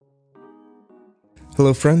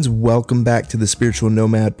Hello, friends. Welcome back to the Spiritual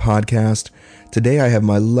Nomad podcast. Today, I have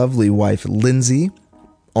my lovely wife, Lindsay,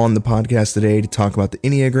 on the podcast today to talk about the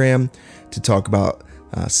Enneagram, to talk about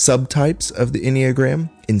subtypes of the Enneagram,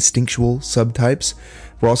 instinctual subtypes.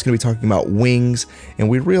 We're also going to be talking about wings, and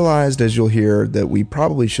we realized, as you'll hear, that we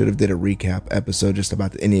probably should have did a recap episode just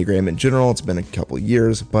about the Enneagram in general. It's been a couple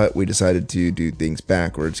years, but we decided to do things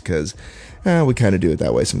backwards because we kind of do it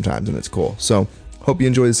that way sometimes, and it's cool. So, hope you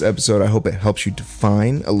enjoy this episode. I hope it helps you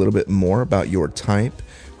define a little bit more about your type.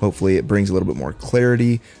 Hopefully it brings a little bit more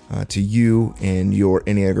clarity to you and your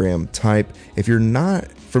Enneagram type. If you're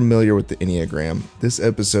not familiar with the Enneagram, this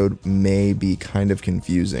episode may be kind of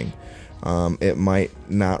confusing. It might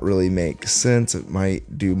not really make sense. It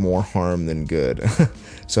might do more harm than good.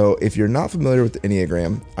 So if you're not familiar with the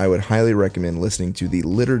Enneagram, I would highly recommend listening to the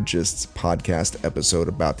Liturgists podcast episode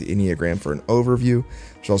about the Enneagram for an overview.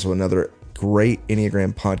 There's also another great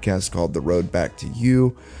Enneagram podcast called The Road Back to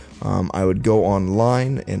You. I would go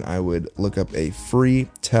online and I would look up a free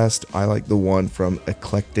test. I like the one from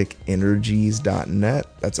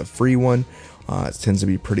eclecticenergies.net. That's a free one. It tends to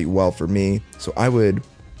be pretty well for me. So I would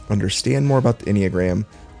understand more about the Enneagram,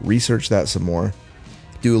 research that some more,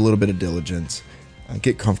 do a little bit of diligence,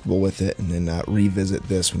 get comfortable with it, and then revisit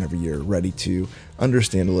this whenever you're ready to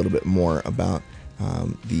understand a little bit more about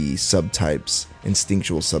the subtypes,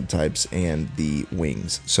 instinctual subtypes, and the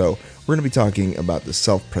wings. So we're going to be talking about the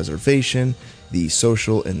self-preservation, the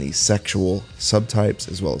social and the sexual subtypes,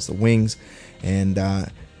 as well as the wings. And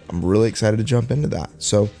I'm really excited to jump into that.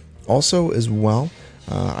 So also as well,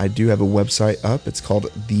 I do have a website up. It's called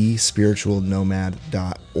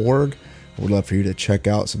thespiritualnomad.org. I would love for you to check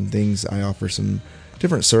out some things. I offer some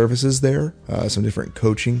different services there, some different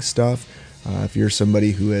coaching stuff. If you're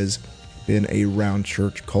somebody who has been around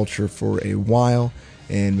church culture for a while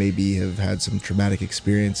and maybe have had some traumatic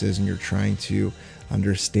experiences and you're trying to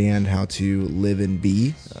understand how to live and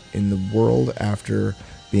be in the world after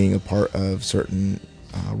being a part of certain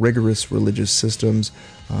rigorous religious systems,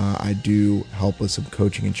 I do help with some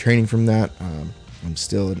coaching and training from that. I'm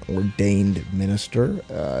still an ordained minister.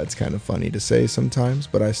 It's kind of funny to say sometimes,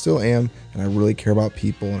 but I still am, and I really care about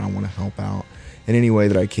people and I want to help out in any way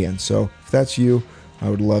that I can. So if that's you, I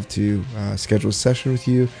would love to schedule a session with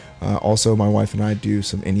you. Also, my wife and I do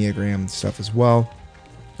some Enneagram stuff as well,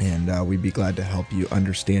 and we'd be glad to help you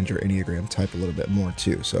understand your Enneagram type a little bit more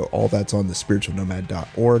too. So all that's on the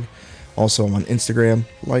spiritualnomad.org. Also, I'm on Instagram,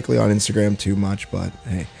 likely on Instagram too much, but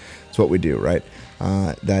hey, it's what we do, right?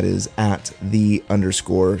 That is at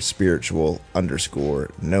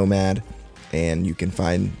 @the_spiritual_nomad, and you can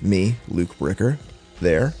find me, Luke Bricker,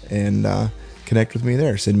 there, and connect with me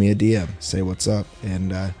there. Send me a DM, say what's up,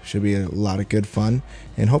 and should be a lot of good fun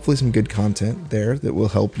and hopefully some good content there that will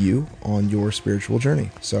help you on your spiritual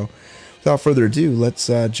journey. So without further ado, let's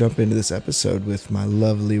jump into this episode with my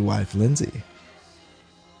lovely wife, Lindsay.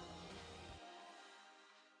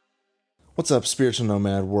 What's up, Spiritual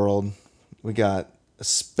Nomad world? We got a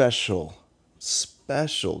special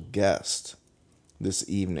guest this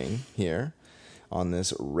evening here on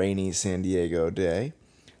this rainy San Diego day.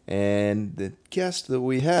 And the guest that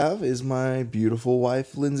we have is my beautiful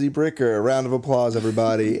wife, Lindsay Bricker. A round of applause,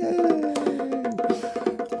 everybody. Yay!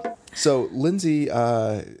 So Lindsay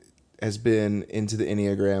has been into the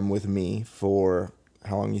Enneagram with me for,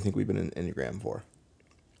 how long do you think we've been in Enneagram for?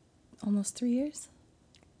 Almost 3 years.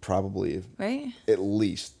 Probably. Right? At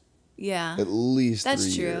least. Yeah. At least That's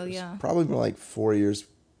 3 true, years. yeah. Probably more like 4 years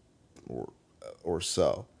or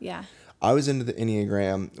so. Yeah. I was into the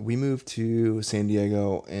Enneagram. We moved to San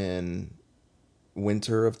Diego in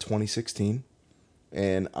winter of 2016,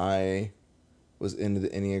 and I was into the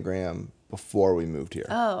Enneagram before we moved here.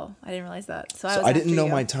 Oh, I didn't realize that. So I didn't know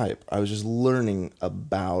my type. I was just learning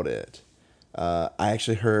about it. I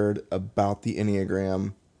actually heard about the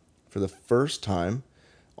Enneagram for the first time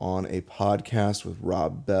on a podcast with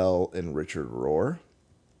Rob Bell and Richard Rohr.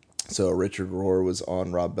 So Richard Rohr was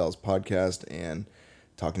on Rob Bell's podcast and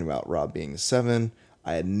talking about Rob being a 7.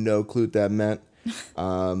 I had no clue what that meant.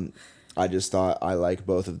 I just thought I like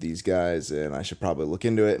both of these guys and I should probably look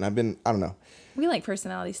into it. And I don't know. We like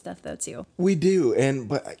personality stuff though too. We do.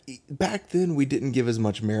 But back then we didn't give as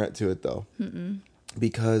much merit to it though.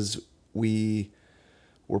 Because we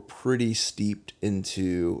were pretty steeped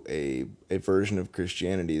into a version of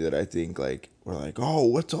Christianity that I think we're like, oh,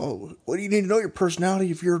 what do you need to know your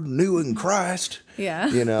personality if you're new in Christ? Yeah.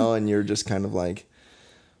 And you're just kind of like,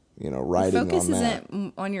 riding on that. Focus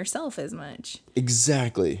isn't on yourself as much.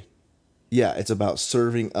 Exactly. Yeah, it's about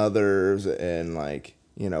serving others and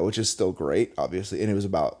which is still great, obviously. And it was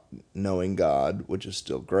about knowing God, which is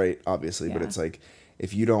still great, obviously. Yeah. But it's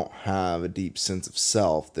if you don't have a deep sense of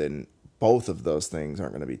self, then both of those things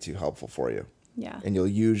aren't going to be too helpful for you. Yeah. And you'll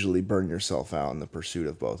usually burn yourself out in the pursuit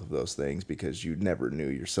of both of those things because you never knew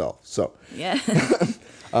yourself. So Yeah.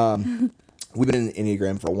 we've been in the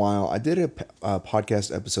Enneagram for a while. I did a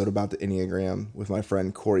podcast episode about the Enneagram with my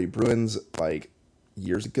friend Corey Bruins like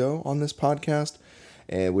years ago on this podcast.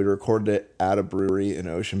 And we recorded it at a brewery in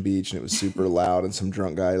Ocean Beach, and it was super loud, and some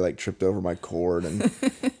drunk guy like tripped over my cord, and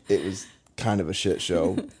it was kind of a shit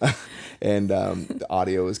show. And the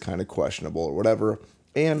audio was kind of questionable or whatever.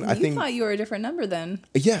 And I think... You thought you were a different number then.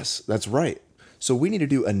 Yes, that's right. So we need to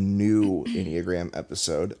do a new Enneagram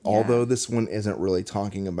episode, although this one isn't really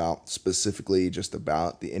talking about specifically just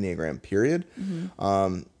about the Enneagram period.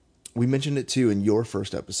 We mentioned it too in your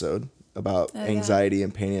first episode about anxiety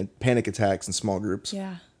and panic attacks in small groups.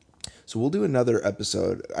 Yeah. So we'll do another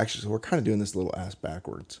episode. Actually, so we're kind of doing this little ass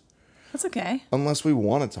backwards. That's okay. Unless we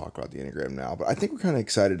want to talk about the Enneagram now. But I think we're kind of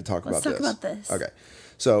excited to talk about this. Let's talk about this. Okay.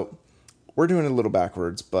 So we're doing it a little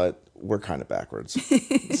backwards, but we're kind of backwards.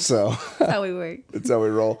 So That's how we work. that's how we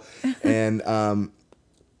roll. And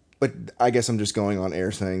but I guess I'm just going on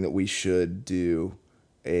air saying that we should do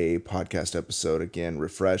a podcast episode again,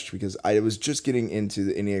 refreshed, because I was just getting into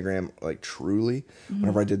the Enneagram like truly.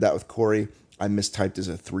 Whenever I did that with Corey, I mistyped as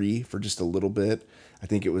a 3 for just a little bit. I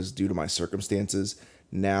think it was due to my circumstances.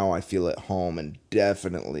 Now I feel at home and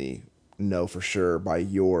definitely know for sure by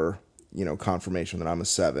your, confirmation that I'm a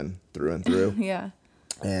 7 through and through. Yeah.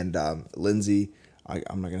 And Lindsay,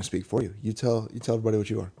 I'm not going to speak for you. You tell everybody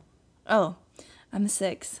what you are. Oh, I'm a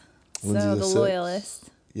 6. Lindsay's So a the 6. loyalist.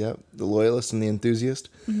 Yep, the loyalist and the enthusiast,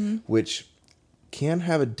 which can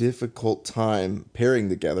have a difficult time pairing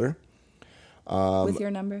together. With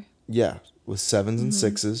your number. Yeah, with 7s and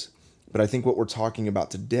 6s. But I think what we're talking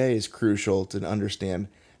about today is crucial to understand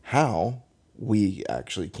how we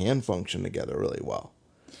actually can function together really well.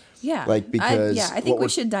 Yeah. Because I think we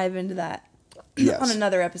should dive into that Yes. on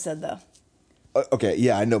another episode, though. Okay,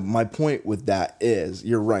 yeah, I know. My point with that is,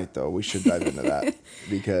 you're right, though. We should dive into that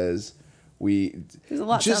because There's a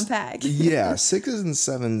lot to unpack. Yeah, 6s and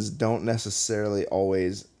 7s don't necessarily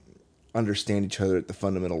always understand each other at the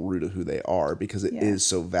fundamental root of who they are because it is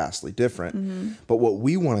so vastly different. But what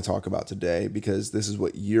we want to talk about today, because this is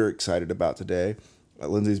what you're excited about today,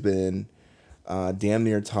 Lindsay's been damn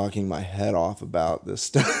near talking my head off about this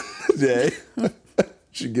stuff today.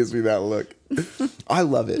 She gives me that look. I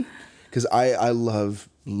love it because I love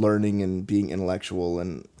learning and being intellectual,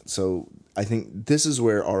 and so I think this is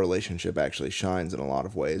where our relationship actually shines in a lot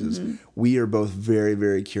of ways. Is we are both very,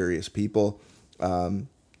 very curious people.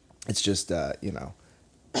 It's just, you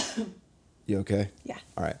okay? Yeah.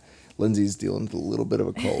 All right. Lindsay's dealing with a little bit of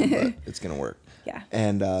a cold, but it's going to work. Yeah.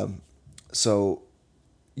 And so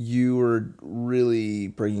you were really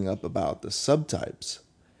bringing up about the subtypes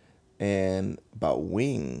and about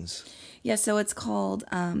wings. Yeah, so it's called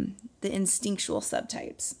the instinctual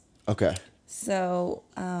subtypes. Okay. So,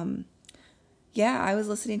 I was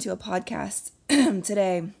listening to a podcast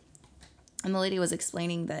today, and the lady was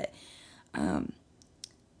explaining that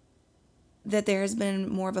that there has been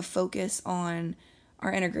more of a focus on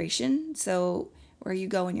our integration, so where you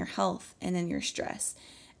go in your health and then your stress,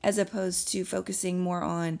 as opposed to focusing more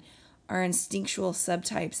on our instinctual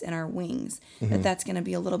subtypes and our wings. That's going to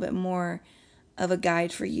be a little bit more of a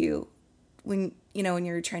guide for you when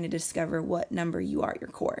you're trying to discover what number you are at your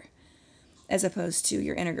core, as opposed to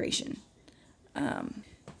your integration.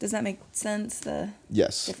 Does that make sense? The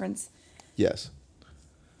Yes. difference? Yes.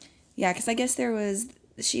 Yeah, because I guess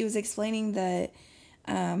she was explaining that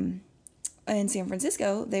in San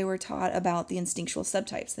Francisco, they were taught about the instinctual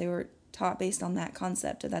subtypes. They were taught based on that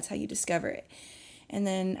concept, and that's how you discover it. And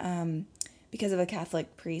then because of a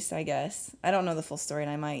Catholic priest, I guess, I don't know the full story,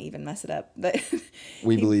 and I might even mess it up, but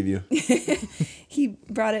We believe you. he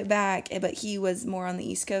brought it back, but he was more on the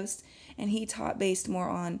East Coast, and he taught based more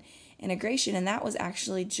on integration, and that was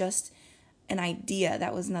actually just an idea.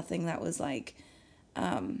 That was nothing that was like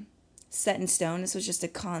set in stone. This was just a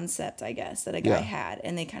concept, I guess, that a guy had,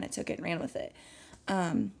 and they kind of took it and ran with it.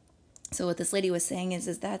 So what this lady was saying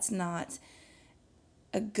is that's not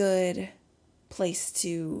a good place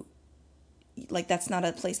to, like, that's not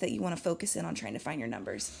a place that you want to focus in on trying to find your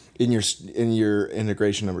numbers. In your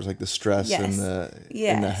integration numbers, like the stress and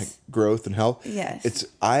the growth and health. Yes.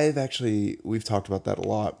 We've talked about that a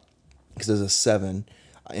lot, because as a 7,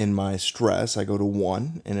 in my stress, I go to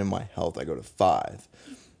 1, and in my health, I go to 5.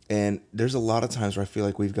 And there's a lot of times where I feel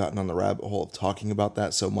like we've gotten on the rabbit hole of talking about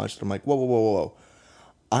that so much that I'm like, whoa.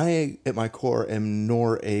 I, at my core, am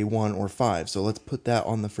nor a 1 or 5, so let's put that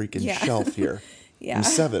on the freaking shelf here. Yeah. I'm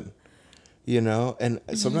 7. you know, and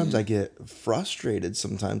sometimes I get frustrated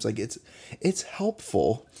sometimes. Like it's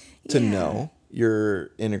helpful to know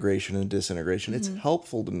your integration and disintegration. It's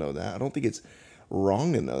helpful to know that. I don't think it's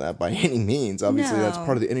wrong to know that by any means. Obviously, that's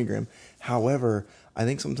part of the Enneagram. However, I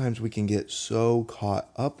think sometimes we can get so caught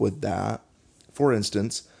up with that. For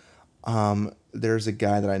instance, there's a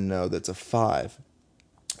guy that I know that's a 5,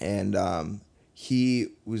 and he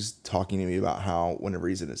was talking to me about how whenever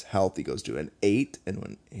he's in his health, he goes to an 8, and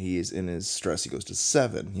when he is in his stress, he goes to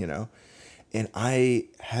 7, you know? And I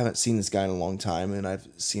haven't seen this guy in a long time, and I've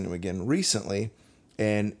seen him again recently,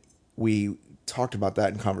 and we talked about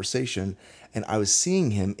that in conversation, and I was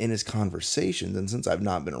seeing him in his conversations, and since I've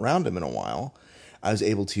not been around him in a while, I was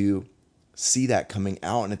able to see that coming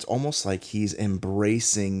out, and it's almost like he's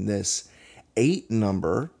embracing this 8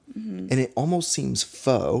 number, and it almost seems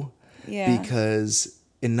faux, because,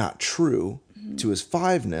 and not true to his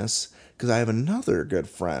 5-ness, because I have another good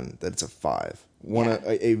friend that's a 5.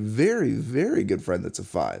 A very, very good friend that's a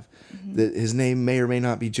 5. That his name may or may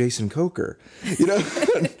not be Jason Coker, you know,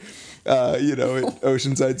 you know, at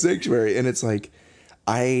Oceanside Sanctuary. And it's like,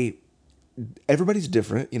 everybody's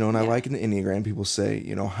different, you know, and I like in the Enneagram, people say,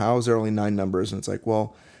 you know, how is there only 9 numbers? And it's like,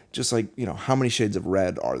 well, just like, you know, how many shades of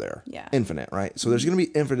red are there? Infinite, right? So there's going to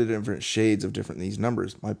be infinite shades of different these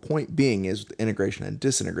numbers. My point being is the integration and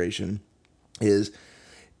disintegration is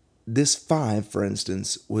this 5, for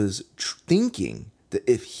instance, was thinking that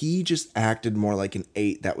if he just acted more like an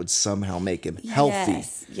 8, that would somehow make him healthy.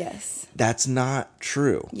 Yes. That's not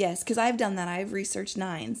true. Yes, because I've done that. I've researched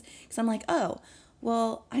 9s. Because I'm like, oh,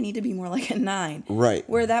 well, I need to be more like a 9. Right.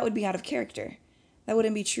 Where that would be out of character. That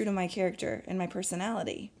wouldn't be true to my character and my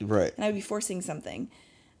personality. Right. And I would be forcing something.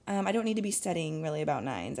 I don't need to be studying really about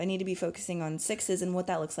 9s. I need to be focusing on 6s and what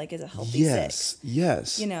that looks like as a healthy 6.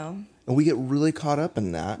 Yes. You know? And we get really caught up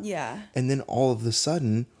in that. Yeah. And then all of a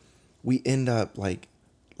sudden, we end up, like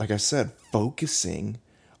I said, focusing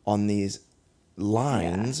on these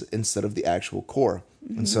lines instead of the actual core.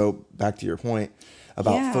 And so, back to your point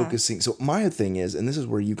about focusing. So, my thing is, and this is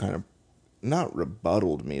where you kind of not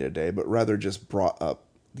rebutted me today, but rather just brought up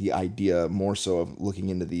the idea more so of looking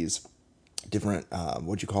into these different,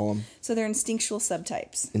 what'd you call them? So they're instinctual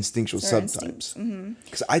subtypes. Instinctual subtypes.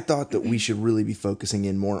 Because I thought that we should really be focusing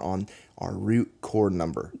in more on our root core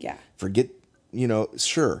number. Yeah. Forget, you know,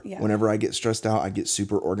 sure, whenever I get stressed out, I get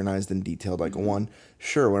super organized and detailed like a 1.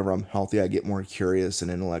 Sure, whenever I'm healthy, I get more curious and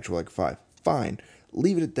intellectual like a 5. Fine.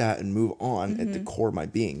 Leave it at that and move on at the core of my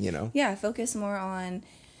being, you know? Yeah, focus more on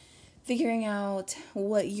figuring out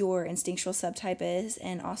what your instinctual subtype is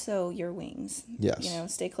and also your wings. Yes. You know,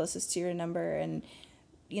 stay closest to your number and,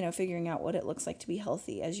 you know, figuring out what it looks like to be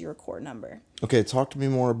healthy as your core number. Okay, talk to me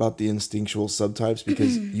more about the instinctual subtypes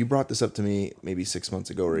because you brought this up to me maybe 6 months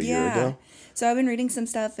ago or a year ago. So I've been reading some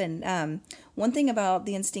stuff, and one thing about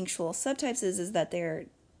the instinctual subtypes is that they're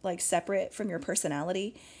like separate from your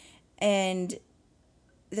personality, and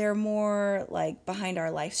they're more like behind our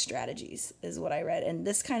life strategies is what I read. And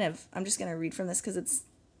this kind of, I'm just going to read from this because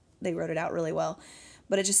they wrote it out really well.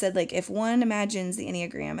 But it just said, like, if one imagines the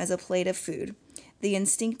Enneagram as a plate of food, the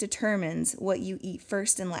instinct determines what you eat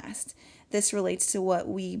first and last. This relates to what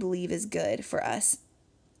we believe is good for us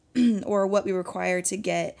or what we require to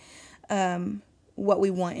get what we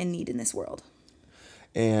want and need in this world.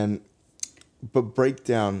 But break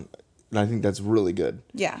down, and I think that's really good.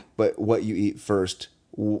 Yeah. But what you eat first,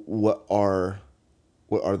 what are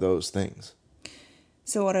those things?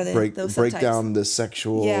 So what are those subtypes? Break down the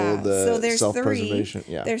sexual, the self-preservation.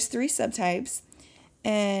 There's 3 subtypes,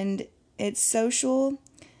 and it's social,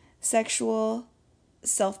 sexual,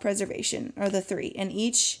 self-preservation are the 3. And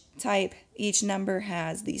each number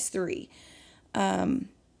has these 3.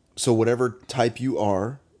 So whatever type you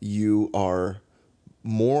are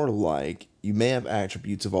more like, you may have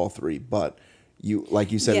attributes of all 3, but you,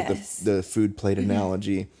 like you said, the food plate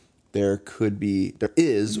analogy, there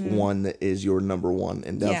is one that is your number 1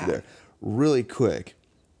 and down there. Really quick,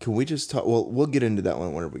 can we just talk? Well, we'll get into that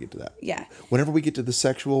one whenever we get to that. Yeah. Whenever we get to the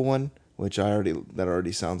sexual one, which that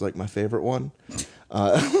already sounds like my favorite one.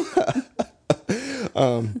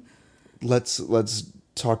 Let's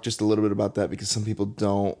talk just a little bit about that because some people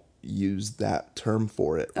don't use that term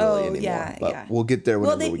for it really anymore. But we'll get there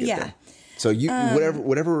whenever we get there. So you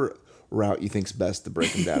whatever route you think's best to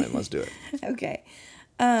break them down in, let's do it. Okay.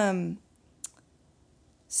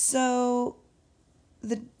 So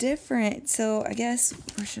I guess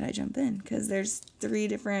where should I jump in? Because there's 3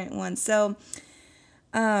 different ones. So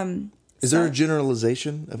is there a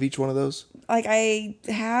generalization of each one of those? Like I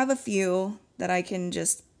have a few that I can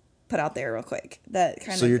just put out there real quick. That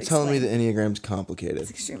kind So of you're telling me the explain- Enneagram's complicated. It's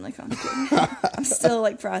extremely complicated. I'm still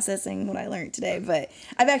like processing what I learned today, but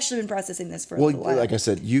I've actually been processing this for a little while. Like I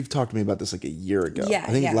said, you've talked to me about this like a year ago. Yeah,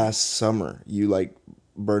 I think yeah. last summer you like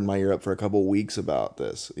burned my ear up for a couple weeks about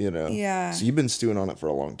this, you know? Yeah. So you've been stewing on it for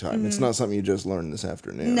a long time. It's not something you just learned this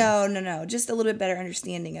afternoon. No. Just a little bit better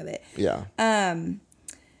understanding of it. Yeah.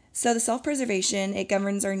 So the self-preservation, it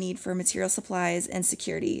governs our need for material supplies and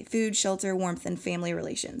security, food, shelter, warmth, and family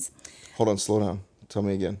relations. Hold on, slow down. Tell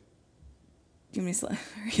me again. Give me slow.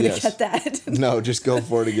 Are you going to cut that? No, just go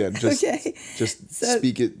for it again. Just, Okay. Just So-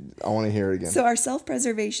 speak it. I want to hear it again. So our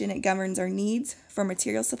self-preservation, it governs our needs for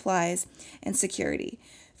material supplies and security,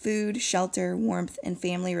 food, shelter, warmth, and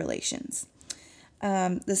family relations.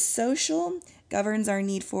 The social governs our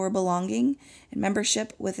need for belonging and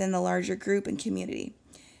membership within the larger group and community.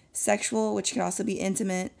 Sexual, which could also be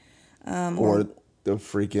intimate, or the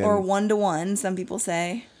freaking... or one-to-one, some people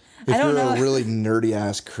say. if I don't you're know. a really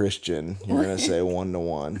nerdy-ass Christian, you're going to say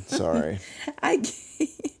one-to-one. Sorry.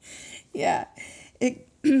 Yeah.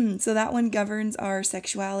 So that one governs our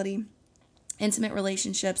sexuality, intimate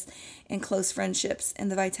relationships, and close friendships,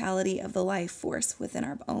 and the vitality of the life force within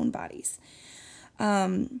our own bodies.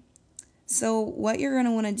 So what you're going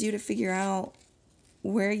to want to do to figure out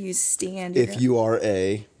where you stand. If you are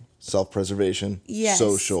a self-preservation, Yes.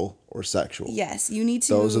 social, or sexual. Yes, you need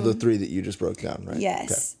to. Those are the three that you just broke down, right?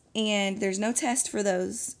 Yes. And there's no test for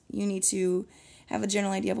those. You need to have a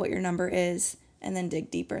general idea of what your number is and then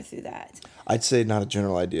dig deeper through that. Okay. I'd say not a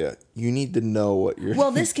general idea. You need to know what you're...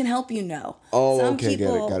 Well, this can help you know. Oh, okay,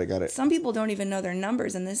 got it. Some people don't even know their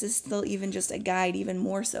numbers, and this is still even just a guide, even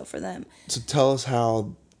more so for them. So tell us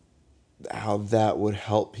how that would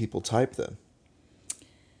help people type then.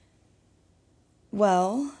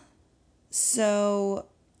 Well, so...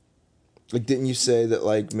 Like, didn't you say that,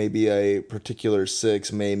 like, maybe a particular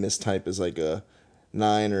 6 may mistype as, like, a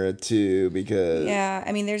 9 or a 2 because... Yeah,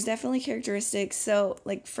 I mean, there's definitely characteristics. So,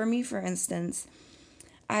 like, for me, for instance,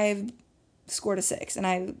 I've scored a 6, and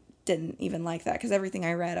I didn't even like that because everything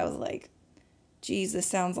I read, I was like, geez, this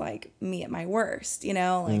sounds like me at my worst, you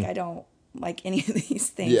know? Like, I don't like any of these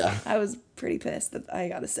things. Yeah. I was pretty pissed that I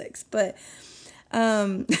got a 6, but...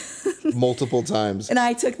 multiple times. And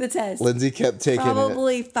I took the test. Lindsay kept taking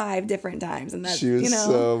probably 5 different times, and that's, She was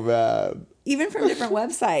so bad. even from different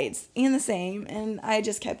websites and the same, and I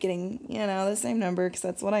just kept getting, the same number because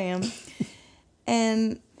that's what I am.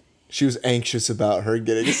 And She was anxious about her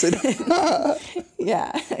getting a sit.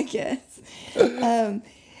 yeah, I guess.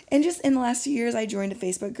 And just in the last few years, I joined a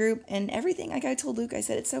Facebook group, and everything, like I told Luke, I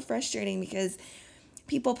said, it's so frustrating because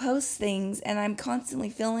people post things and I'm constantly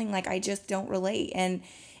feeling like I just don't relate. And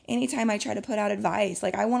anytime I try to put out advice,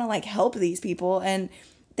 like I want to like help these people, and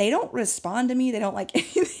they don't respond to me. They don't like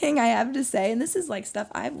anything I have to say. And this is like stuff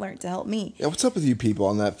I've learned to help me. Yeah, what's up with you people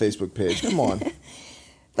on that Facebook page? Come on.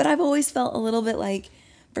 But I've always felt a little bit like,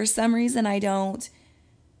 for some reason, I know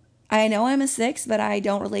I'm a 6, but I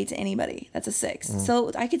don't relate to anybody that's a 6.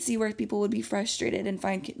 So I could see where people would be frustrated and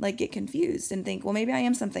get confused and think, well, maybe I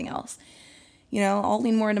am something else. I'll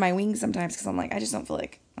lean more into my wings sometimes because I'm like, I just don't feel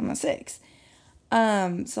like I'm a 6.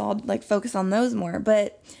 So I'll like focus on those more.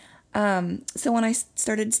 But so when I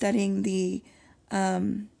started studying the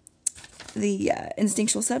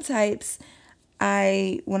instinctual subtypes,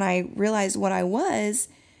 when I realized what I was,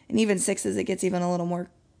 and even 6s, it gets even a little more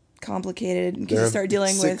complicated because you start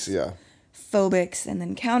dealing with phobics and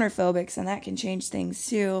then counterphobics, and that can change things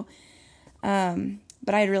too.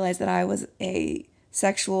 But I realized that I was a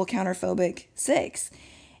sexual counterphobic 6.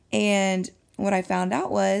 And what I found out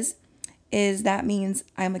is that means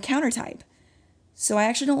I'm a countertype. So I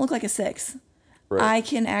actually don't look like a 6. Right. I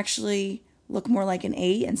can actually look more like an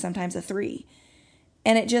 8 and sometimes a 3.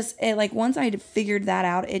 And it like once I figured that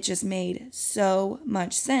out, it just made so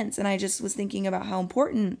much sense. And I just was thinking about how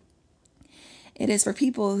important it is for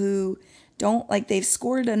people who don't like, they've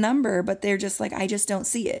scored a number, but they're just like, I just don't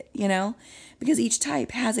see it, because each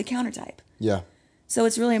type has a countertype. Yeah. So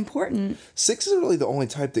it's really important. 6 is really the only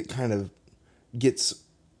type that kind of gets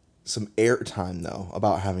some airtime, though,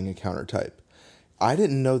 about having a counter type. I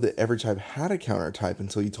didn't know that every type had a counter type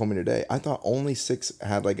until you told me today. I thought only 6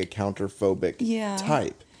 had like a counterphobic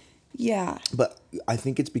type. Yeah. But I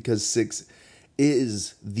think it's because 6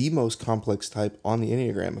 is the most complex type on the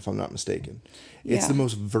Enneagram, if I'm not mistaken. It's the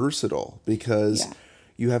most versatile because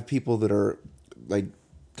you have people that are like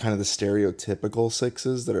kind of the stereotypical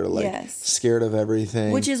 6s that are like scared of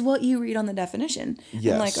everything. Which is what you read on the definition.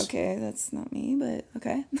 Yes. I'm like, okay, that's not me, but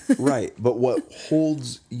okay. Right. But what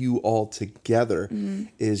holds you all together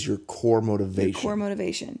is your core motivation. Your core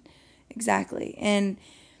motivation. Exactly. And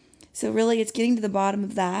So really, it's getting to the bottom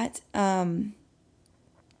of that, and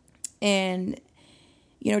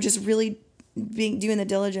just really doing the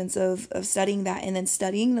diligence of studying that, and then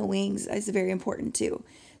studying the wings is very important too.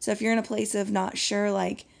 So if you're in a place of not sure,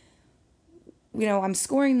 like, I'm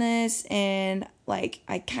scoring this and like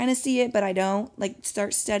I kind of see it, but I don't, like,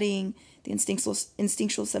 start studying the instinctual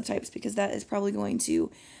subtypes, because that is probably going to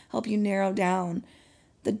help you narrow down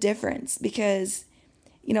the difference. Because,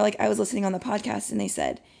 like I was listening on the podcast and they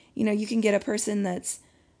said, you can get a person that's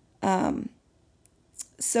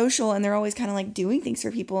social and they're always kind of like doing things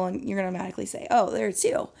for people, and you're going to automatically say, oh, they're a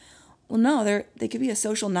 2. Well, no, they could be a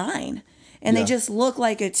social 9. And they just look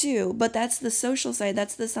like a 2, but that's the social side.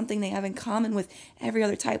 That's the something they have in common with every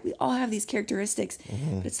other type. We all have these characteristics,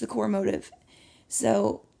 but it's the core motive.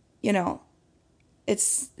 So,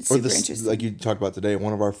 it's super interesting. Like you talked about today,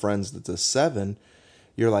 one of our friends that's a 7,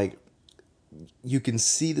 you're like, you can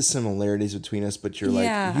see the similarities between us, but you're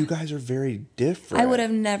like, you guys are very different. I would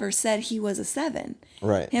have never said he was a 7.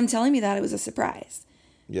 Right. Him telling me that, it was a surprise.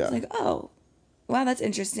 Yeah. It's like, oh, wow, that's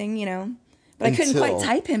interesting, But I couldn't quite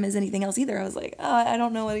type him as anything else either. I was like, oh, I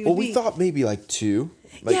don't know what he would be. Well, we thought maybe like 2.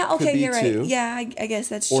 Like, yeah, okay, you're 2, right. Yeah, I guess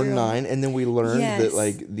that's true. Or 9, and then we learned that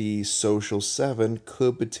like the social 7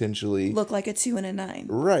 could potentially look like a 2 and a 9.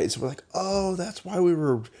 Right. So we're like, oh, that's why we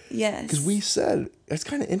were. Yes. Because we said it's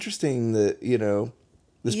kind of interesting that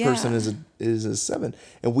this person is a 7,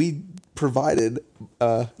 and we provided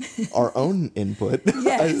our own input.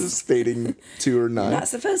 Yes. Stating 2 or 9. You're not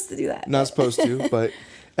supposed to do that. Not supposed to, but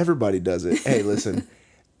everybody does it. Hey, listen.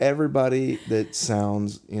 Everybody that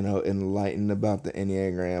sounds, enlightened about the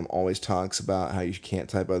Enneagram always talks about how you can't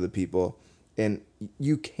type other people. And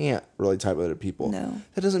you can't really type other people. No.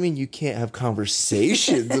 That doesn't mean you can't have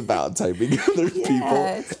conversations about typing other people.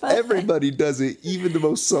 It's fun. Everybody does it. Even the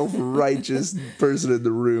most self-righteous person in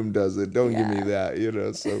the room does it. Don't give me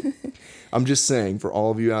that, So I'm just saying, for all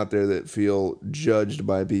of you out there that feel judged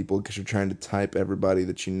by people because you're trying to type everybody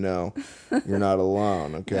that you know, you're not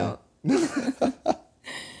alone, okay? No.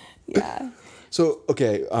 Yeah. So,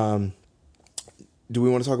 okay, do we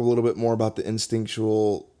want to talk a little bit more about the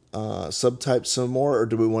instinctual subtypes some more, or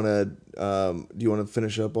do we want to, do you want to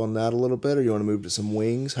finish up on that a little bit, or you want to move to some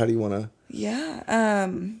wings? How do you want to? Yeah.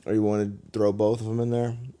 Or you want to throw both of them in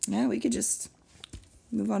there? Yeah, we could just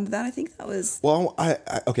move on to that. I think that was... Well,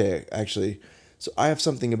 okay, actually, so I have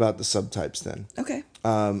something about the subtypes then. Okay.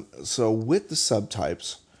 So with the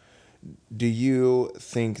subtypes, do you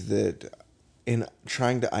think that in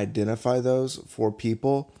trying to identify those for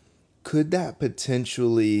people, could that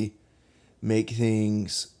potentially make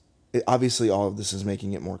things... Obviously, all of this is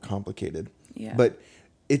making it more complicated. Yeah. But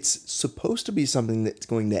it's supposed to be something that's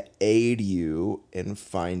going to aid you in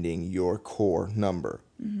finding your core number.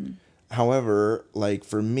 Mm-hmm. However, like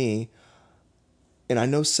for me, and I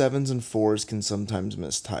know 7s and 4s can sometimes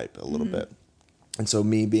mistype a little bit. And so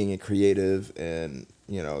me being a creative and,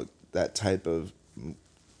 that type of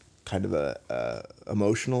kind of a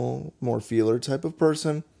emotional, more feeler type of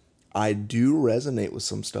person, I do resonate with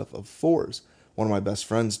some stuff of 4s. One of my best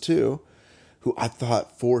friends too, who I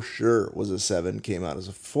thought for sure was a 7, came out as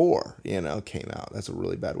a 4, came out. That's a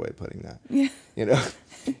really bad way of putting that. Yeah.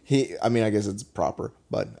 I guess it's proper,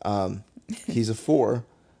 but he's a 4,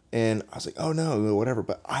 and I was like, oh no, whatever.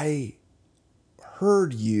 But I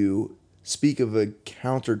heard you speak of a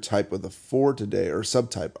counter type with a 4 today, or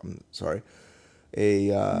subtype, I'm sorry.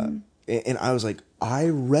 And I was like, I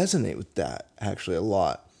resonate with that actually a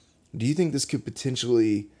lot. Do you think this could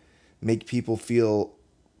potentially make people feel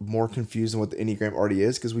more confused than what the Enneagram already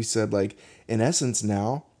is? Because we said, like, in essence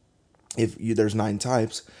now, there's 9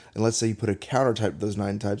 types, and let's say you put a counter type to those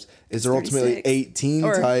 9 types, is there ultimately 18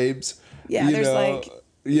 types? Yeah, there's like...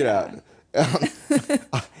 Yeah.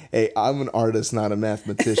 Hey, I'm an artist, not a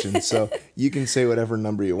mathematician, so you can say whatever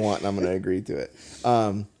number you want, and I'm going to agree to it.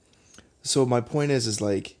 So my point is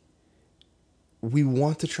like, we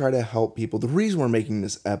want to try to help people. The reason we're making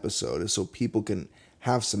this episode is so people can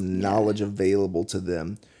have some knowledge available to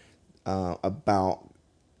them about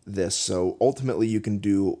this. So ultimately you can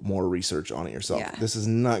do more research on it yourself. Yeah. This is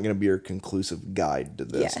not going to be your conclusive guide to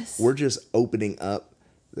this. Yes. We're just opening up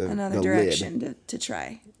another direction to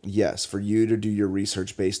try. Yes, for you to do your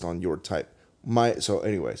research based on your type. So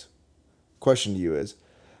anyways, question to you is,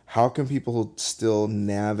 how can people still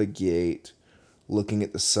navigate looking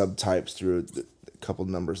at the subtypes through the couple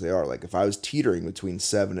numbers they are? Like if I was teetering between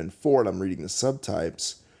 7 and 4 and I'm reading the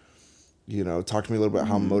subtypes, talk to me a little bit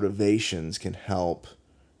how motivations can help,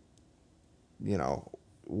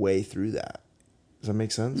 way through that. Does that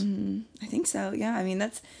make sense? Mm-hmm. I think so. Yeah. I mean, I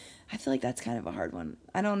feel like that's kind of a hard one.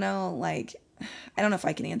 I don't know. Like, I don't know if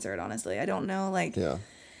I can answer it, honestly. I don't know. Like, yeah.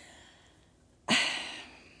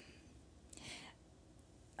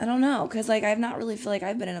 I don't know, because like I've not really feel like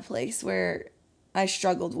I've been in a place where I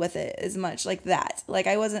struggled with it as much like that. Like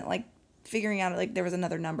I wasn't like figuring out like there was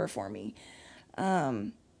another number for me.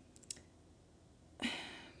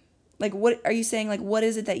 Like what are you saying? Like what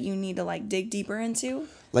is it that you need to like dig deeper into?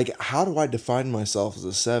 Like, how do I define myself as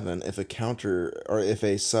a 7 if a counter or if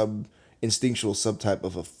a instinctual subtype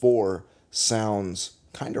of a 4 sounds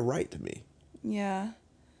kind of right to me? Yeah.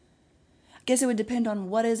 I guess it would depend on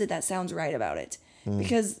what is it that sounds right about it.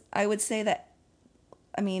 Because I would say that,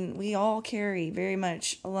 I mean, we all carry very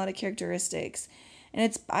much a lot of characteristics.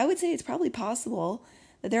 And I would say it's probably possible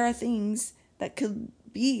that there are things that could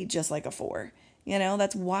be just like a 4. You know,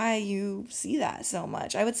 that's why you see that so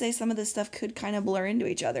much. I would say some of this stuff could kind of blur into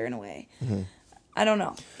each other in a way. I don't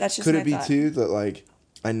know. That's just Could my it be thought. too that, like,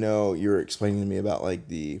 I know you're explaining to me about like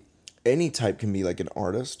any type can be like an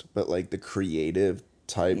artist, but like the creative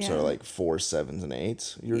types Yeah. are like 4, 7s, and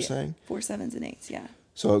 8s, you were saying? 4, 7s, and 8s, yeah.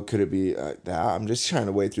 So could it be that? I'm just trying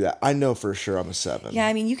to wade through that. I know for sure I'm a 7. Yeah,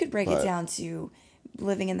 I mean, you could break it But- down to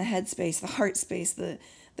living in the head space, the heart space, the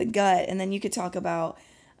gut, and then you could talk about,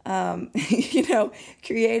 you know,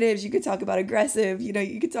 creatives. You could talk about aggressive. You know,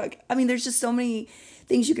 you could talk. I mean, there's just so many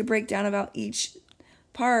things you could break down about each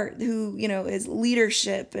part. Who, you know, is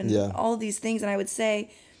leadership and Yeah. all of these things. And I would say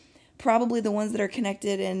probably the ones that are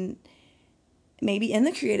connected and maybe in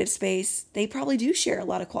the creative space, they probably do share a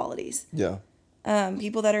lot of qualities. Yeah.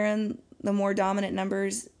 People that are in the more dominant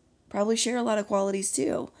numbers probably share a lot of qualities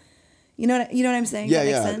too. You know what I'm saying? Yeah,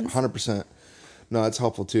 Does that yeah, make sense? 100%. No, it's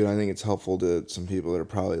helpful too. And I think it's helpful to some people that are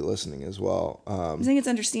probably listening as well. I think it's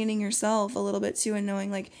understanding yourself a little bit too and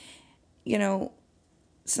knowing like, you know,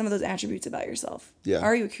 some of those attributes about yourself. Yeah.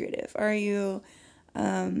 Are you creative? Are you,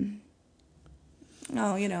 you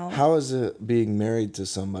know. How is it being married to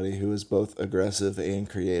somebody who is both aggressive and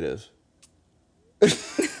creative?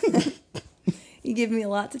 You give me a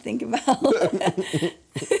lot to think about.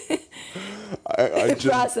 I just,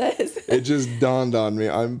 Process. it just dawned on me.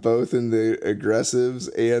 I'm both in the aggressives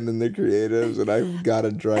and in the creatives, and I've got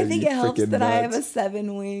to drive I think you it helps freaking that I have a nuts.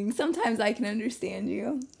 7 wing. Sometimes I can understand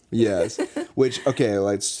you. Yes. Which, okay,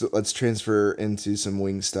 let's transfer into some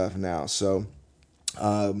wing stuff now. So,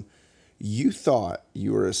 you thought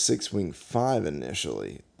you were a 6-wing 5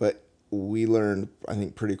 initially, but we learned, I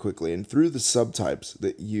think, pretty quickly and through the subtypes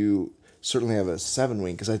that you certainly have a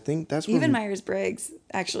 7-wing, because I think that's where Even Myers-Briggs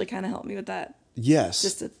actually kind of helped me with that. yes.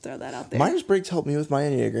 Just to throw that out there. Myers-Briggs helped me with my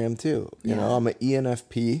Enneagram too. You know, Yeah. I'm an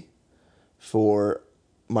ENFP for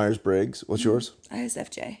Myers-Briggs. What's yours?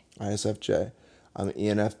 ISFJ. ISFJ. I'm an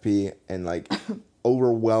ENFP, and like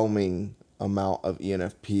overwhelming amount of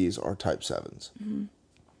ENFPs are type 7s.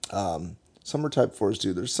 Some are type 4s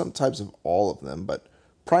too. There's some types of all of them, but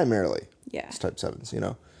primarily Yeah. it's type 7s, you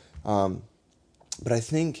know. But I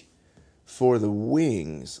think for the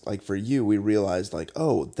wings, like for you, we realized like,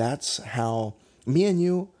 oh, that's how me and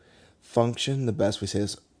you function the best. We say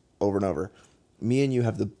this over and over. Me and you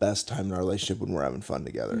have the best time in our relationship when we're having fun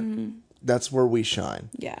together. That's where we shine.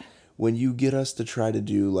 Yeah. When you get us to try to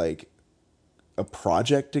do like a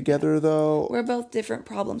project together, though, We're both different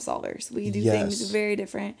problem solvers. We do Yes. things very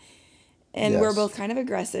different. And Yes. we're both kind of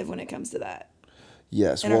aggressive when it comes to that.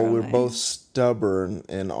 yes, in our well, own we're way. both stubborn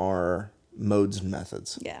in our modes and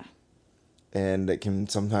methods. Yeah. And it can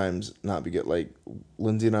sometimes not be good. Like,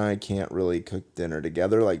 Lindsay and I can't really cook dinner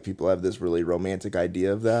together. Like, people have this really romantic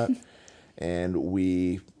idea of that. And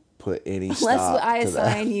we put any Unless stop I to that.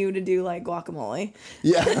 assign you to do like guacamole.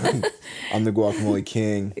 Yeah. I'm the guacamole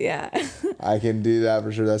king. Yeah. I can do that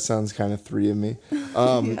for sure. That sounds kind of 3 of me.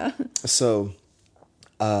 Yeah. So,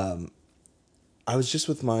 I was just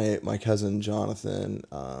with my cousin Jonathan.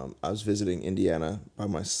 I was visiting Indiana by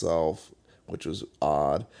myself, which was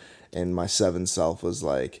odd, and my 7 self was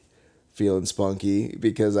like feeling spunky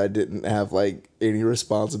because I didn't have like any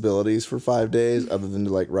responsibilities for 5 days other than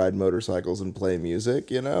to like ride motorcycles and play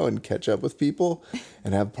music, you know, and catch up with people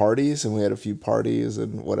and have parties. And we had a few parties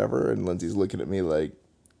and whatever. And Lindsay's looking at me like,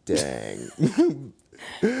 dang.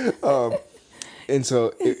 And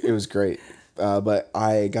so it was great. But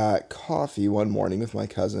I got coffee one morning with my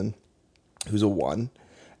cousin, who's a 1,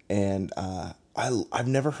 and I've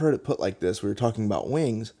never heard it put like this. We were talking about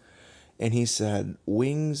wings, and he said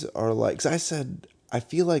wings are like. 'Cause I said I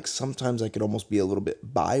feel like sometimes I could almost be a little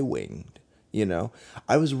bit bi-winged. You know,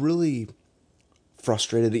 I was really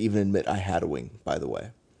frustrated to even admit I had a wing. By the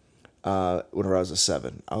way, whenever I was a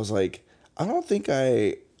 7, I was like, I don't think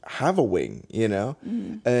I have a wing. You know,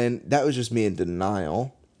 and that was just me in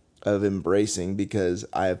denial of embracing, because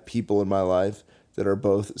I have people in my life that are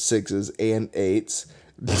both 6s and 8s.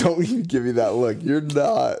 Don't even give me that look. You're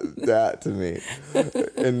not that to me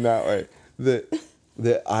in that way.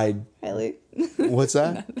 that I... Really? What's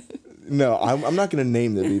that? No, I'm not going to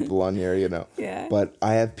name the people on here, Yeah. But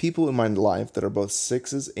I have people in my life that are both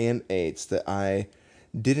 6s and 8s that I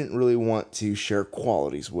didn't really want to share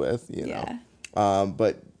qualities with, Yeah.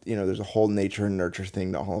 But, there's a whole nature and nurture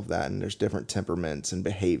thing to all of that. And there's different temperaments and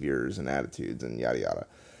behaviors and attitudes and yada, yada.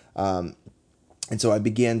 And so I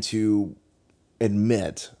began to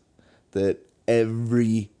admit that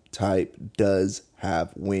every type does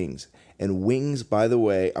have wings. And wings, by the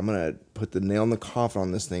way, I'm going to put the nail in the coffin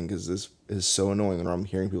on this thing because this is so annoying when I'm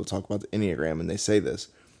hearing people talk about the Enneagram and they say this.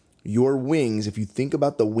 Your wings, if you think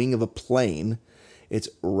about the wing of a plane, it's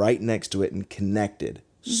right next to it and connected.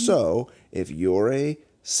 Mm-hmm. So if you're a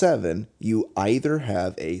 7, you either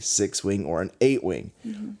have a 6 wing or an 8 wing.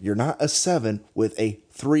 Mm-hmm. You're not a 7 with a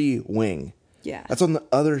 3 wing. Yeah. That's on the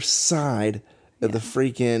other side of the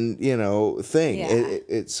freaking, thing.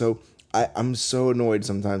 Yeah. So I'm so annoyed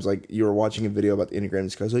sometimes. Like, you were watching a video about the Enneagram,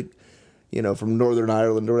 this guy's like, from Northern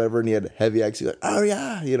Ireland or whatever, and he had heavy accent. Like, oh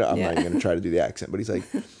yeah, I'm not even going to try to do the accent, but he's like,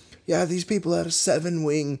 yeah, these people had a 7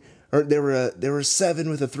 wing, or they were a 7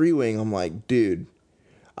 with a 3 wing. I'm like, dude,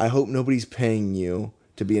 I hope nobody's paying you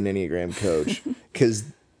to be an Enneagram coach because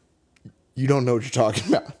you don't know what you're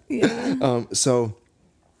talking about. Yeah. So,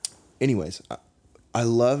 anyways, I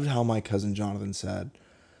loved how my cousin Jonathan said,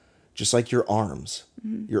 just like your arms.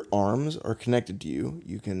 Mm-hmm. Your arms are connected to you.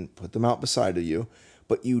 You can put them out beside of you,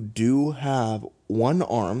 but you do have one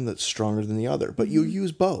arm that's stronger than the other, but you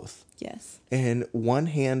use both. Yes. And one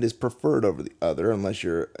hand is preferred over the other unless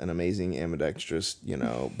you're an amazing ambidextrous,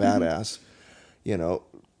 badass.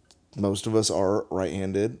 Most of us are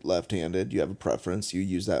right-handed, left-handed. You have a preference. You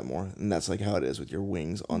use that more. And that's like how it is with your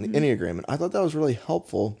wings on the Enneagram. And I thought that was really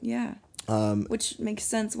helpful. Yeah. Which makes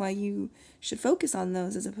sense why you should focus on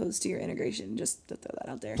those as opposed to your integration. Just to throw that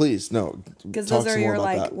out there. Please, no. Because those are your,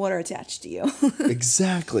 what are attached to you.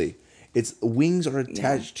 Exactly. Wings are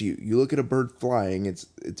attached to you. You look at a bird flying, it's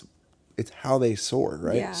how they soar,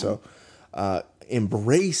 right? Yeah. So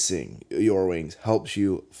embracing your wings helps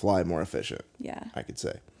you fly more efficient. Yeah. I could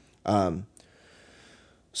say.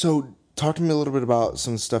 So talk to me a little bit about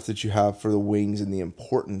some stuff that you have for the wings and the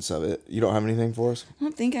importance of it. You don't have anything for us? I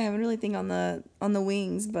don't think I have really anything on the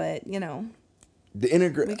wings, but the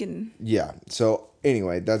Enneagram. We can. Yeah. So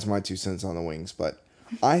anyway, that's my 2 cents on the wings. But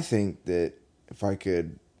I think that if I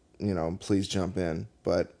could, please jump in.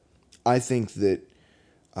 But I think that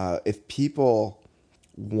if people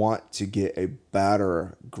want to get a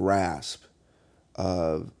better grasp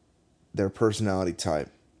of their personality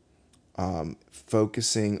type,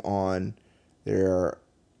 focusing on their,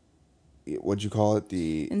 what'd you call it?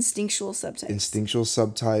 The instinctual subtype. Instinctual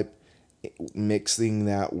subtype, mixing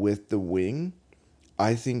that with the wing,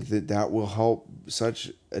 I think that will help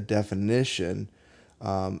such a definition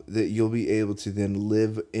that you'll be able to then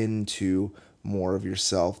live into more of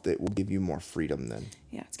yourself that will give you more freedom then.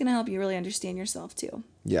 Yeah, it's going to help you really understand yourself too.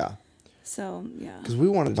 Yeah. So, yeah. Because we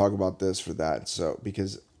want to talk about this for that. So,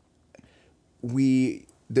 because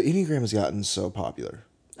the Enneagram has gotten so popular.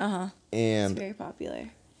 Uh-huh. And it's very popular.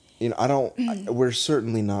 We're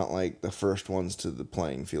certainly not like the first ones to the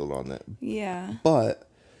playing field on that. Yeah. But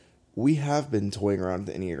we have been toying around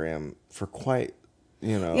with the Enneagram for quite,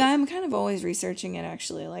 Yeah, I'm kind of always researching it,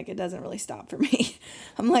 actually. Like, it doesn't really stop for me.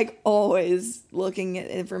 I'm, like, always looking at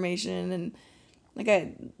information. And, like,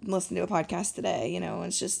 I listened to a podcast today, and I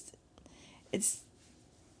just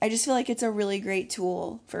feel like it's a really great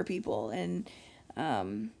tool for people. And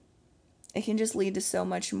it can just lead to so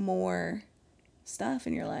much more stuff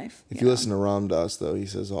in your life. If you listen to Ram Dass, though, he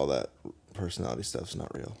says all that personality stuff's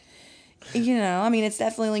not real. It's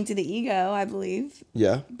definitely linked to the ego, I believe.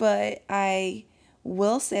 Yeah. But I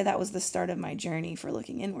will say that was the start of my journey for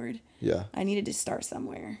looking inward. Yeah. I needed to start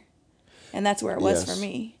somewhere. And that's where it was for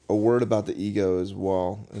me. A word about the ego as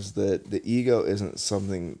well is that the ego isn't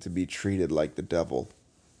something to be treated like the devil.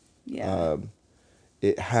 Yeah.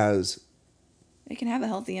 It can have a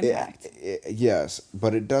healthy impact. Yes,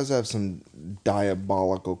 but it does have some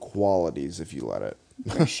diabolical qualities if you let it.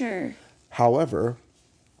 For sure. However,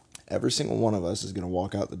 every single one of us is going to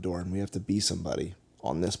walk out the door and we have to be somebody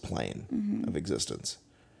on this plane of existence.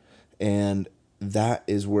 And that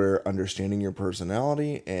is where understanding your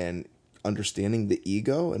personality and understanding the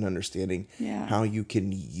ego and understanding how you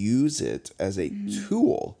can use it as a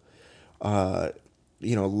tool. A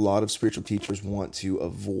lot of spiritual teachers want to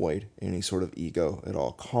avoid any sort of ego at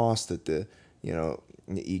all costs, that the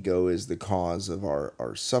ego is the cause of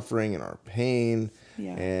our suffering and our pain.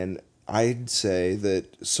 Yeah. And I'd say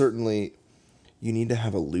that certainly you need to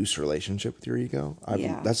have a loose relationship with your ego.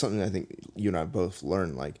 That's something I think you and I both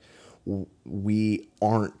learned. Like, we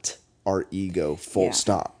aren't our ego, full Yeah.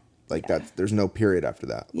 stop. Like Yeah. there's no period after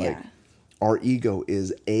that. Like Yeah. our ego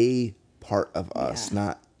is a part of us, Yeah.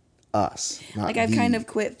 not us, not Like I've kind the. of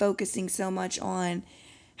quit focusing so much on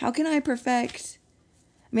how can I perfect.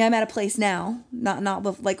 I mean, I'm at a place now,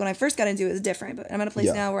 like when I first got into it, it was different, but I'm at a place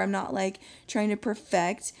Yeah. now where I'm not like trying to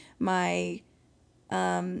perfect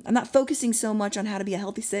I'm not focusing so much on how to be a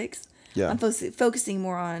healthy six. Yeah. I'm focusing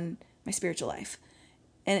more on my spiritual life.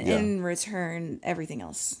 And Yeah. in return, everything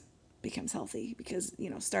else becomes healthy because,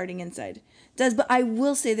 starting inside does. But I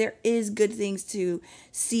will say there is good things to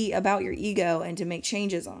see about your ego and to make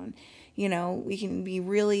changes on. We can be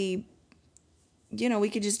really, we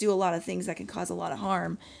could just do a lot of things that can cause a lot of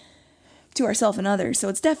harm to ourselves and others. So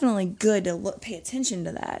it's definitely good to pay attention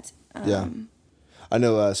to that. Yeah. I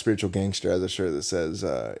know Spiritual Gangster has a shirt that says,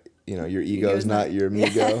 your ego is not your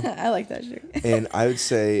amigo. I like that shirt. And I would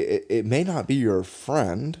say it may not be your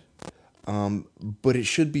friend, but it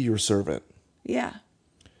should be your servant. Yeah.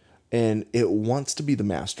 And it wants to be the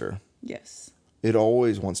master. Yes. It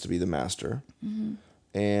always wants to be the master. Mm-hmm.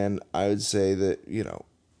 And I would say that,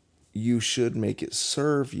 you should make it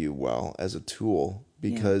serve you well as a tool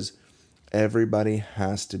because everybody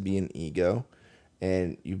has to be an ego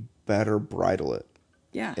and you better bridle it.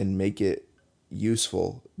 Yeah. And make it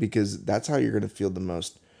useful because that's how you're going to feel the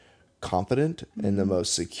most confident and the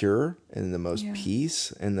most secure and the most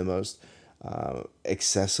peace and the most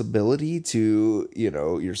accessibility to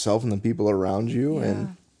yourself and the people around you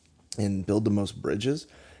and build the most bridges.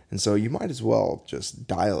 And so you might as well just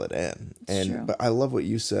dial it in. But I love what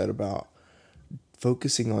you said about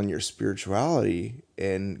focusing on your spirituality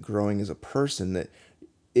and growing as a person, that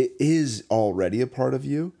it is already a part of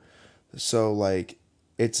you. So like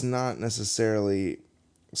it's not necessarily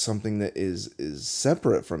something that is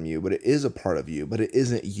separate from you, but it is a part of you, but it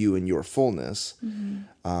isn't you in your fullness. Mm-hmm.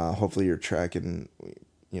 Hopefully you're tracking,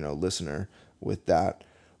 listener, with that.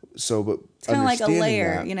 So, but it's kind of like a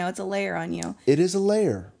layer, it's a layer on you. It is a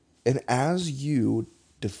layer. And as you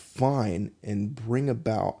define and bring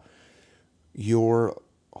about your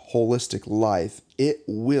holistic life, it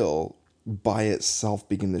will by itself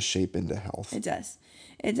begin to shape into health. It does.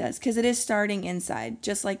 It does, because it is starting inside,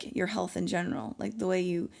 just like your health in general. Like the way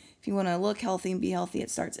if you want to look healthy and be healthy,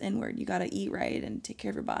 it starts inward. You got to eat right and take care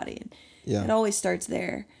of your body. And it always starts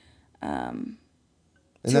there to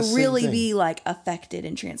really be like affected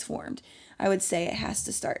and transformed. I would say it has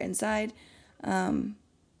to start inside.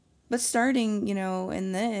 But starting,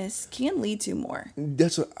 in this can lead to more.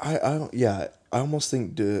 That's what I almost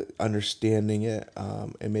think understanding it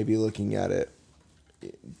and maybe looking at it,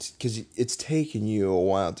 because it's taken you a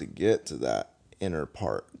while to get to that inner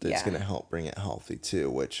part that's going to help bring it healthy too,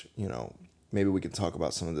 which, maybe we can talk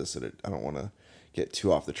about some of this. I don't want to get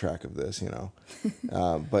too off the track of this,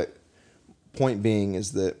 but point being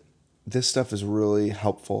is that this stuff is really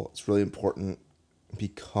helpful. It's really important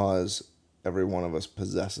because every one of us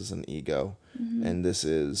possesses an ego, and this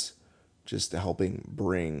is just helping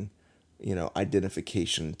bring,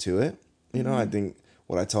 identification to it. I think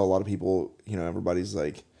what I tell a lot of people, everybody's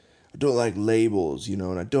like, I don't like labels,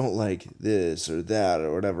 and I don't like this or that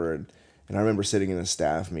or whatever. And I remember sitting in a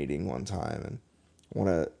staff meeting one time,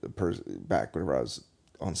 and back whenever I was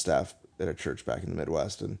on staff at a church back in the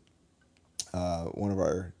Midwest, and one of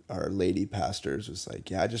our lady pastors was like,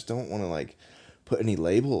 yeah, I just don't want to like put any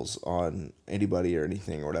labels on anybody or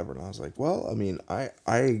anything or whatever. And I was like, well, I mean,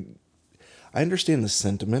 I understand the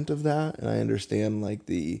sentiment of that, and I understand like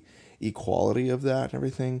the equality of that and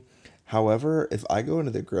everything. However, if I go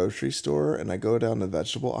into the grocery store and I go down the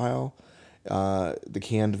vegetable aisle, the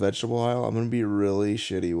canned vegetable aisle, I'm going to be really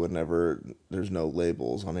shitty whenever there's no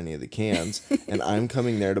labels on any of the cans. And I'm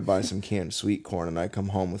coming there to buy some canned sweet corn, and I come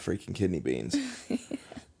home with freaking kidney beans.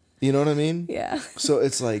 You know what I mean? Yeah. So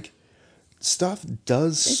it's like, stuff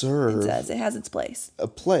does serve. It does. It has its place. A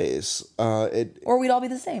place. Or we'd all be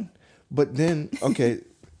the same. But then, okay,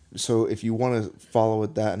 so if you want to follow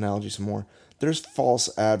with that analogy some more, there's false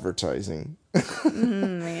advertising.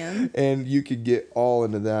 Man. And you could get all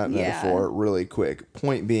into that metaphor really quick.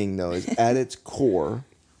 Point being, though, is at its core,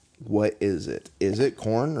 what is it? Is it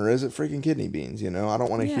corn or is it freaking kidney beans? I don't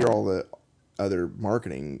want to hear all the other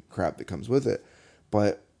marketing crap that comes with it.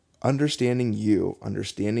 But understanding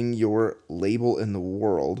your label in the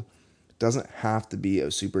world doesn't have to be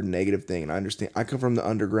a super negative thing. And I understand, I come from the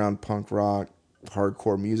underground punk rock,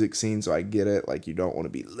 hardcore music scene, so I get it. Like, you don't want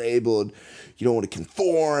to be labeled, you don't want to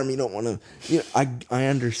conform, you don't want to, I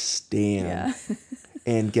understand. Yeah.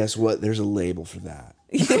 And guess what? There's a label for that.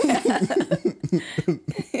 Yeah.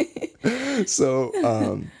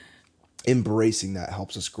 So, embracing that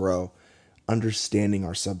helps us grow. understanding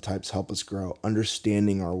our subtypes help us grow.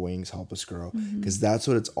 Understanding our wings help us grow. Because that's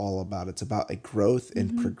what it's all about. It's about a growth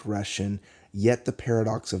and progression, yet the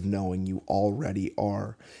paradox of knowing you already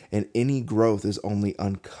are. And any growth is only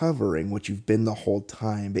uncovering what you've been the whole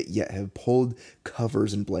time, but yet have pulled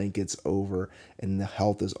covers and blankets over. And the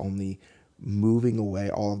health is only moving away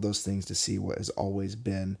all of those things to see what has always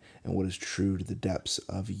been and what is true to the depths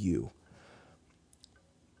of you.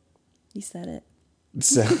 You said it.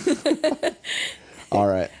 So, all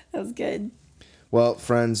right. That was good. Well,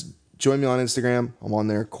 friends, join me on Instagram. I'm on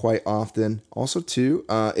there quite often. Also, too,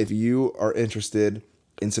 if you are interested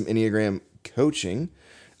in some Enneagram coaching,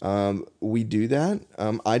 we do that.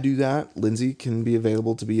 I do that. Lindsay can be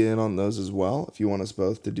available to be in on those as well if you want us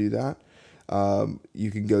both to do that.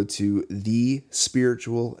 You can go to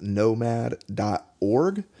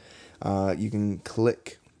thespiritualnomad.org. You can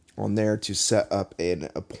click on there to set up an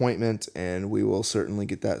appointment, and we will certainly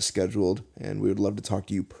get that scheduled, and we would love to talk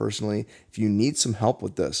to you personally. If you need some help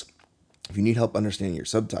with this, if you need help understanding your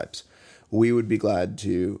subtypes, we would be glad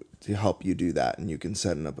to help you do that, and you can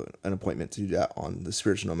set an appointment to do that on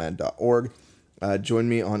thespiritualnomad.org. Join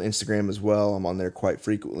me on Instagram as well. I'm on there quite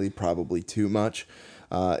frequently, probably too much.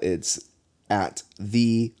 It's at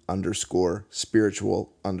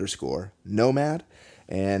 _spiritual_nomad,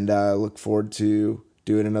 and look forward to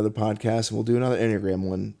doing another podcast, and we'll do another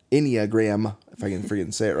Enneagram, if I can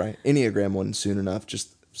freaking say it right, Enneagram one soon enough,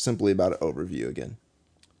 just simply about an overview again.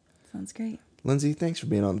 Sounds great. Lindsay, thanks for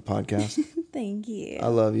being on the podcast. Thank you. I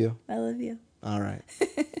love you. I love you. All right.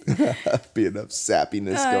 Be enough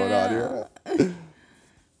sappiness going on here.